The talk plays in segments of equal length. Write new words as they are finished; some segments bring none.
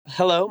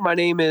Hello, my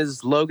name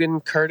is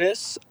Logan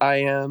Curtis. I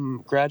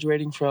am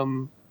graduating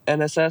from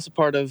NSS, a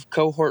part of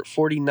Cohort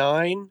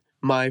 49.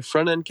 My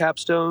front end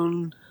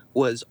capstone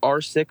was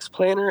R6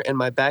 Planner, and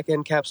my back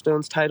end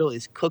capstone's title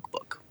is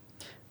Cookbook.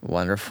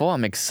 Wonderful.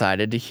 I'm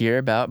excited to hear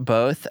about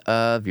both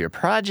of your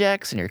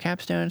projects and your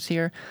capstones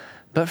here.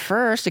 But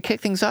first, to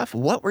kick things off,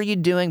 what were you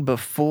doing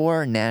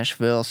before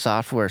Nashville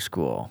Software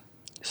School?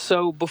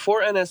 So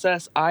before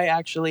NSS, I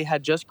actually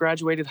had just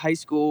graduated high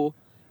school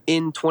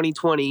in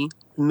 2020,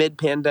 mid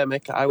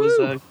pandemic. I was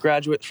a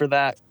graduate for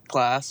that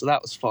class, so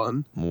that was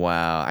fun.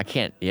 Wow.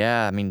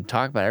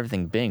 Talk about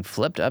everything being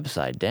flipped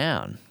upside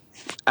down.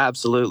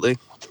 Absolutely.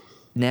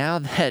 Now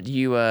that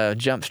you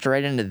jumped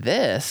straight into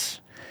this,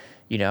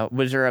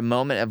 was there a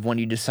moment of when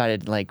you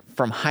decided, like,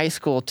 from high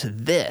school to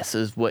this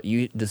is what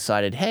you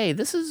decided, hey,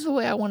 this is the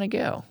way I want to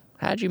go?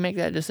 How did you make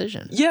that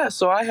decision? Yeah,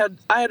 so I had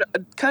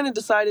kind of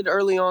decided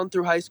early on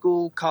through high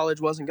school,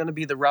 college wasn't going to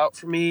be the route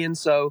for me, and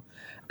so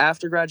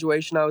after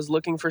graduation, I was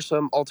looking for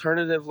some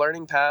alternative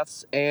learning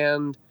paths,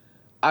 and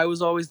I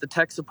was always the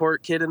tech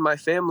support kid in my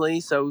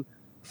family, so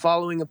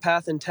following a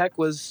path in tech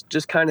was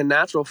just kind of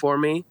natural for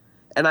me.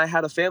 And I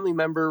had a family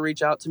member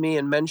reach out to me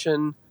and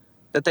mention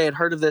that they had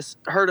heard of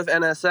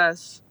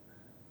NSS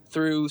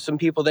through some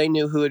people they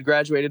knew who had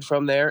graduated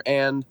from there,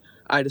 and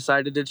I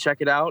decided to check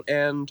it out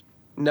and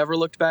never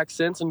looked back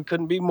since, and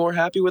couldn't be more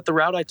happy with the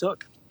route I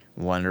took.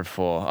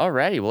 Wonderful.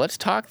 Alrighty, well, let's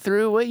talk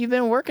through what you've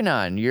been working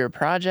on, your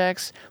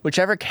projects,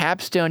 whichever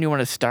capstone you want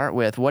to start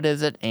with. What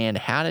is it, and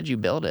how did you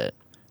build it?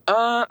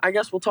 I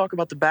guess we'll talk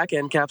about the back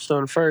end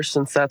capstone first,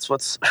 since that's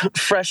what's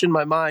fresh in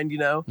my mind,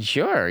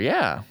 Sure,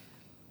 yeah.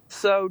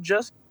 So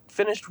just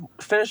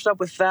finished up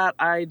with that.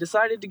 I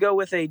decided to go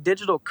with a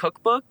digital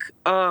cookbook.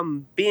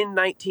 Being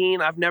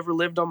 19, I've never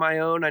lived on my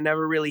own. I've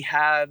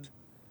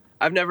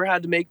never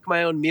had to make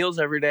my own meals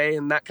every day,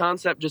 and that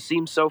concept just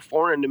seems so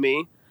foreign to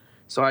me.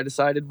 So I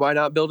decided, why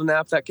not build an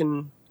app that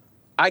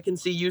I can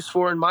see use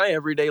for in my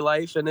everyday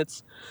life. And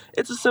it's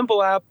a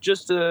simple app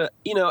just to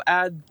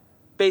add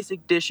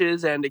basic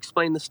dishes and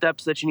explain the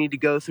steps that you need to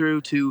go through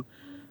to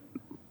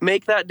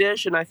make that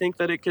dish. And I think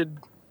that it could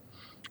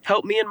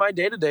help me in my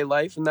day-to-day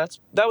life, and that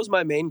was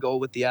my main goal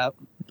with the app.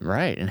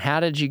 Right, and how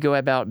did you go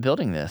about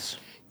building this?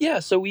 Yeah,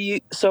 so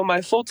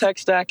my full tech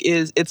stack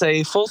it's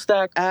a full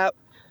stack app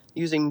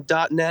using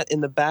 .NET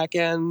in the back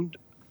end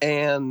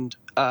and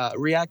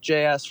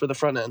React.js for the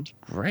front end.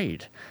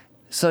 Great.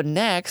 So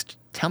next,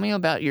 tell me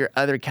about your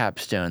other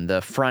capstone,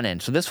 the front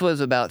end. So this was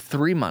about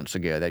 3 months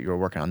ago that you were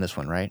working on this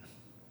one, right?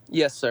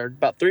 Yes, sir.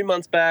 About 3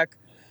 months back.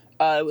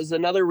 It was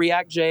another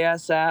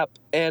React.js app,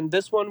 and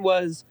this one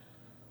was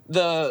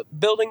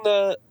building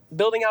out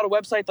a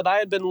website that I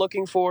had been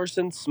looking for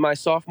since my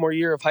sophomore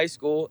year of high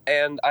school,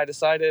 and I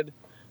decided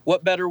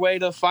what better way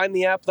to find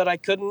the app that I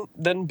couldn't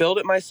than build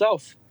it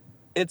myself.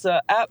 It's an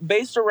app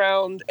based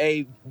around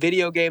a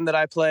video game that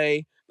I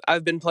play.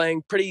 I've been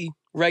playing pretty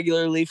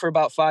regularly for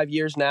about 5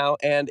 years now,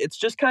 and it's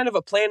just kind of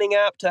a planning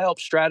app to help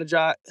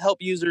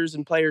users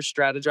and players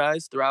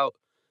strategize throughout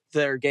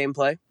their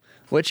gameplay.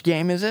 Which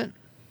game is it?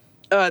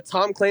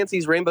 Tom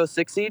Clancy's Rainbow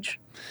Six Siege.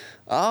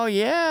 Oh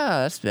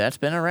yeah, that's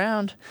been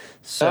around.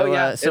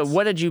 So so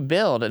what did you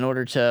build in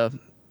order to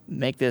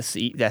make this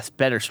that's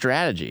better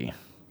strategy?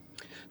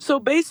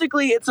 So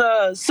basically, it's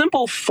a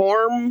simple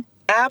form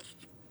app,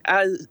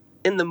 as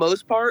in the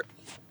most part,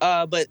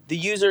 but the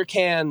user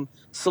can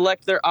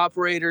select their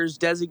operators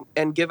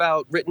and give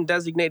out written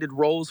designated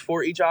roles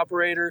for each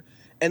operator.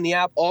 And the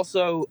app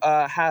also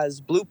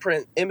has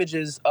blueprint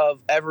images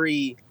of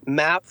every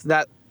map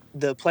that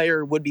the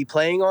player would be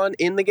playing on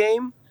in the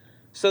game,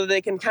 so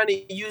they can kind of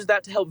use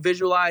that to help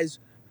visualize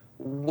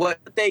what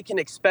they can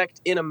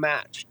expect in a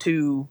match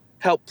to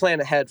help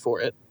plan ahead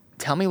for it.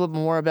 Tell me a little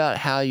more about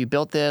how you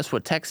built this,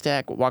 what tech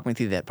stack, walk me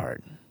through that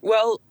part.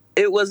 Well,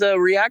 it was a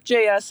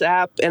React.js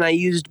app, and I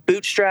used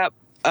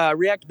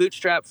React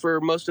Bootstrap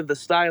for most of the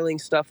styling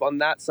stuff on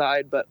that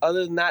side, but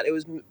other than that, it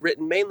was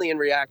written mainly in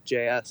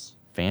React.js.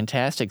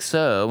 Fantastic.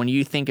 So when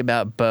you think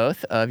about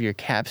both of your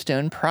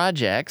capstone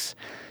projects,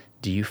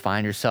 do you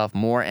find yourself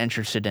more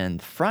interested in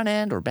front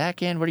end or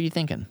back end? What are you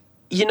thinking?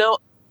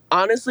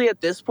 Honestly,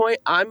 at this point,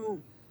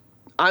 I'm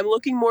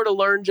looking more to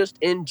learn just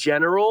in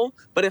general.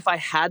 But if I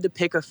had to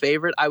pick a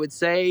favorite, I would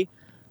say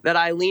that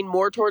I lean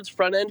more towards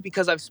front end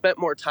because I've spent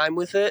more time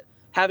with it.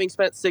 Having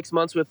spent 6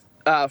 months with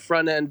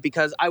front end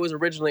because I was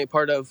originally a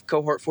part of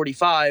Cohort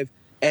 45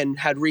 and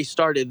had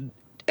restarted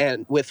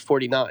and with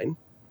 49.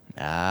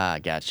 Ah,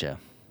 gotcha.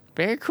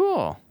 Very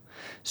cool.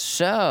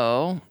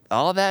 So,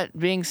 all that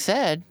being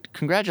said,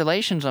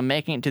 congratulations on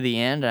making it to the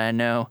end. I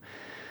know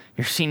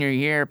your senior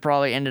year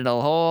probably ended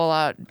a whole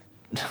lot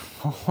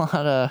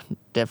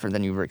different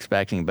than you were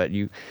expecting, but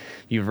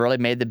you've really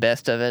made the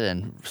best of it,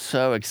 and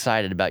so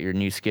excited about your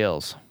new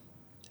skills.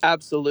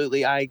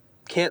 Absolutely. I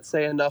can't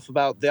say enough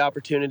about the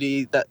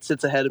opportunity that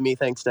sits ahead of me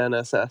thanks to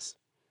NSS.